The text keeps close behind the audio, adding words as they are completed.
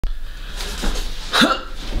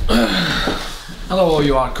Hello all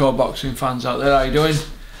you hardcore boxing fans out there, how you doing?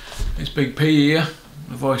 It's Big P here,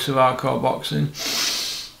 the voice of hardcore boxing.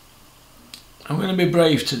 I'm going to be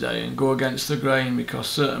brave today and go against the grain because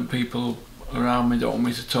certain people around me don't want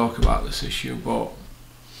me to talk about this issue, but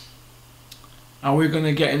are we going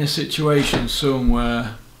to get in a situation soon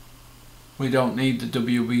where we don't need the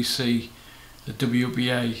WBC, the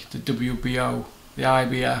WBA, the WBO, the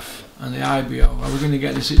IBF and the IBO? Are we going to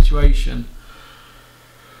get in a situation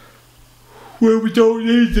where we don't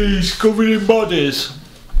need these governing bodies?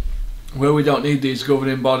 Where we don't need these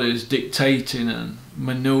governing bodies dictating and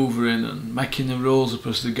manoeuvring and making the rules up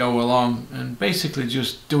as they go along and basically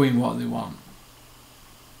just doing what they want.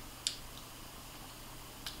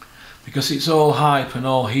 Because it's all hype and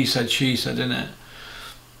all he said, she said, isn't it?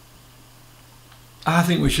 I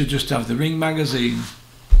think we should just have the Ring magazine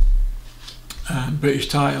and British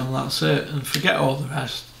title and that's it, and forget all the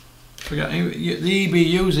rest. Forget the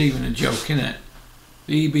EBU's even a joke, innit?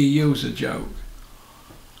 The EBU's a joke.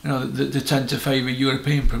 You know, they tend to favour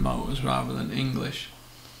European promoters rather than English.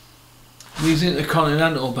 These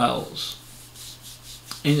intercontinental belts,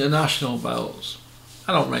 international belts,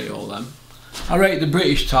 I don't rate all them. I rate the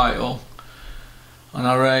British title and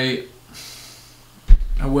I rate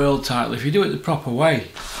a world title if you do it the proper way.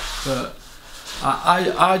 But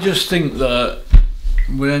I just think that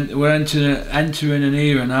we're entering an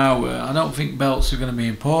era now where I don't think belts are going to be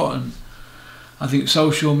important. I think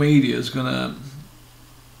social media is going to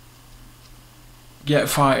get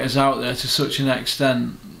fighters out there to such an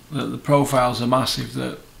extent that the profiles are massive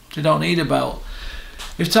that they don't need a belt.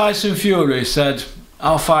 If Tyson Fury said,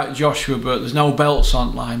 I'll fight Joshua but there's no belts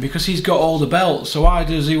online, because he's got all the belts, so why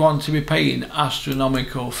does he want to be paying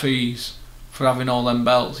astronomical fees for having all them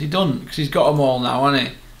belts? He doesn't, because he's got them all now, hasn't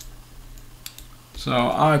he? So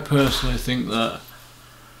I personally think that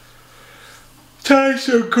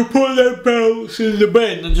Tyson could put them belts in the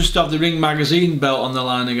bin and just have the Ring magazine belt on the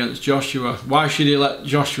line against Joshua. Why should he let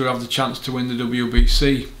Joshua have the chance to win the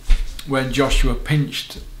WBC when Joshua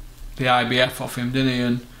pinched the IBF off him, didn't he?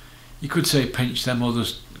 And you could say pinch them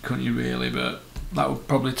others, couldn't you really, but that was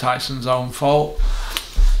probably Tyson's own fault.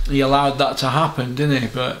 He allowed that to happen, didn't he?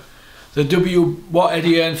 But what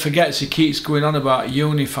Eddie Hearn forgets, he keeps going on about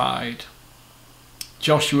unified.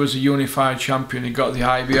 Joshua's a unified champion, he got the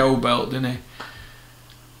IBO belt, didn't he?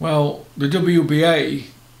 Well, the WBA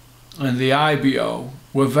and the IBO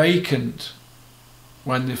were vacant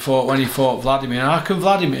when he fought Vladimir. And how can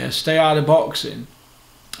Vladimir stay out of boxing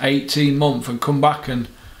 18 months and come back and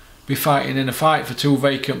be fighting in a fight for 2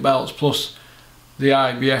 vacant belts plus the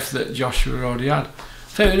IBF that Joshua already had?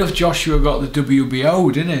 Fair enough, Joshua got the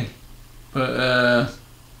WBO, didn't he? But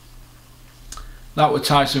that was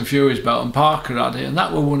Tyson Fury's belt and Parker had it, and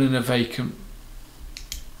that were won in a vacant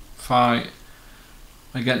fight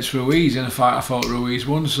against Ruiz, in a fight I thought Ruiz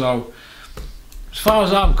won. So as far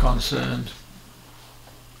as I'm concerned,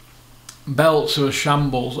 belts are a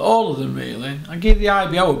shambles, all of them really. I give the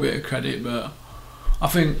IBO a bit of credit, but I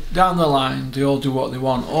think down the line they all do what they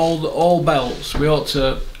want. All belts, we ought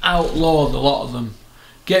to outlaw the lot of them.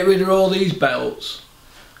 Get rid of all these belts,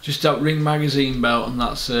 just have Ring magazine belt and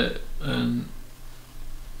that's it, and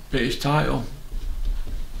British title.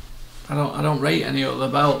 I don't rate any other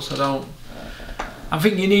belts. I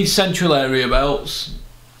think you need central area belts.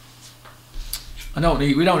 We don't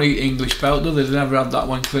need English belt, do they? They never had that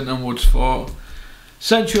when Clinton Woods fought.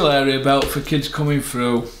 Central area belt for kids coming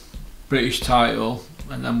through, British title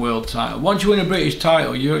and then world title. Once you win a British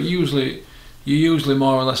title, you're usually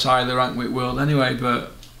more or less either rank with world anyway.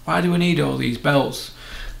 But why do we need all these belts?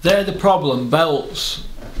 They're the problem, belts.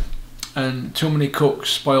 And too many cooks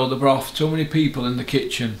spoil the broth, too many people in the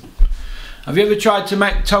kitchen. Have you ever tried to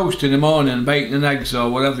make toast in the morning, bacon and eggs or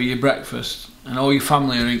whatever your breakfast, and all your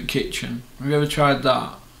family are in the kitchen? Have you ever tried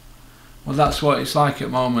that? Well, that's what it's like at the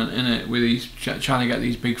moment, isn't it, with these trying to get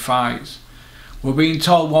these big fights. We're being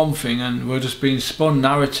told one thing and we're just being spun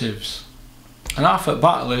narratives. And half the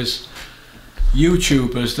battle is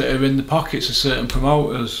YouTubers that are in the pockets of certain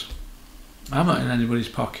promoters. I'm not in anybody's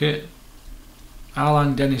pocket. I'll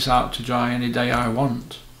hang Dennis out to dry any day I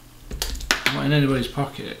want. I'm not in anybody's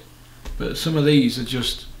pocket. But some of these are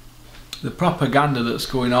just the propaganda that's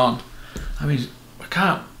going on. I mean,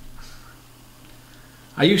 I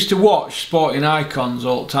used to watch Sporting Icons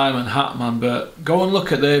all the time and Hatman, but go and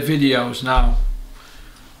look at their videos now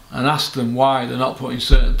and ask them why they're not putting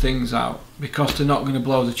certain things out. Because they're not going to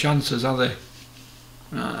blow the chances, are they?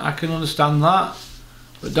 I can understand that,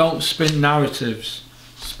 but don't spin narratives.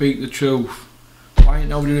 Speak the truth. Why ain't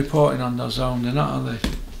nobody reporting on DAZN? They're not, are they?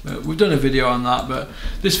 But we've done a video on that, but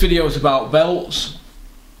this video is about belts.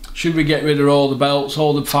 Should we get rid of all the belts,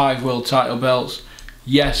 all the 5 world title belts?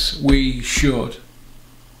 Yes, we should.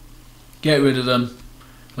 Get rid of them.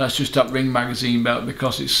 Let's just have Ring Magazine belt,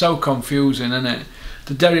 because it's so confusing, isn't it?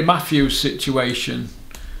 The Derry Matthews situation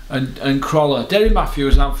and Crawler. Derry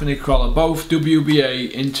Matthews and Anthony Crawler, both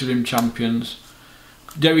WBA interim champions.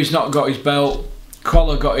 Derry's not got his belt.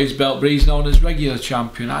 Crawler got his belt, but he's known as regular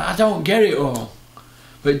champion. I don't get it all.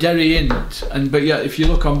 But Derry isn't. But yeah, if you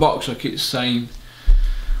look on Boxrec, it's saying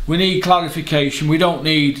we need clarification. We don't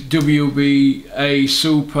need WBA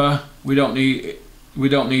Super. We don't need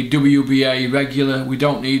WBA regular. We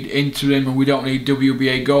don't need interim, and we don't need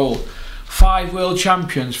WBA Gold. 5 world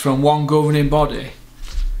champions from one governing body.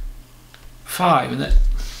 5, and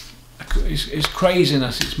it's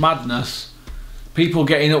craziness. It's madness. People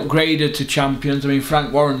getting upgraded to champions. I mean,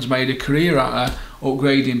 Frank Warren's made a career out of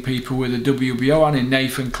upgrading people with a WBO, and in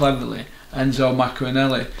Nathan Cleverly, Enzo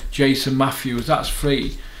Maccarinelli, Jason Matthews. That's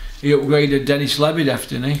free. He upgraded Denis Lebedev,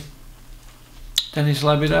 didn't he? Denis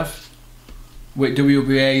Lebedev with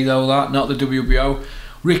WBA though, that, not the WBO.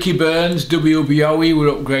 Ricky Burns, WBO, he were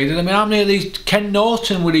upgraded. I mean, how many of these? Ken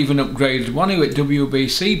Norton were even upgraded, wasn't he, with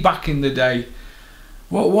WBC back in the day?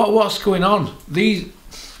 What's going on? These,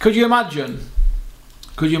 could you imagine?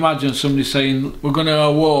 Could you imagine somebody saying, we're going to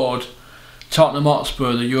award Tottenham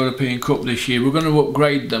Hotspur the European Cup this year, we're going to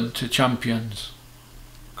upgrade them to champions?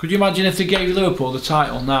 Could you imagine if they gave Liverpool the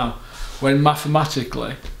title now, when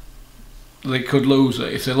mathematically they could lose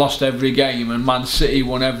it if they lost every game and Man City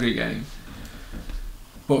won every game?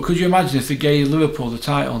 But could you imagine if they gave Liverpool the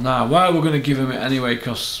title now? Well, we're going to give them it anyway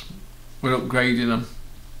because we're upgrading them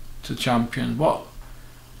to champions.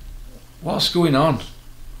 What's going on?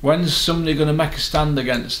 When's somebody going to make a stand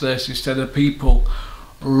against this, instead of people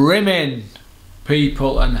rimming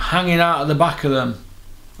people and hanging out at the back of them?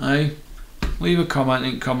 Eh? Leave a comment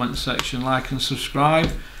in the comment section, like and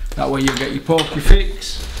subscribe. That way you'll get your Porky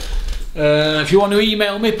fix. If you want to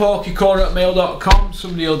email me, porkycore@mail.com.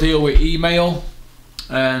 Somebody will deal with email,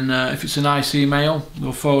 and if it's a nice email,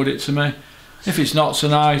 they'll forward it to me. If it's not so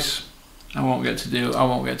nice, I won't get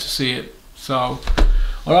to see it. So,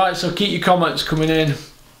 alright, so keep your comments coming in.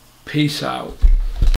 Peace out.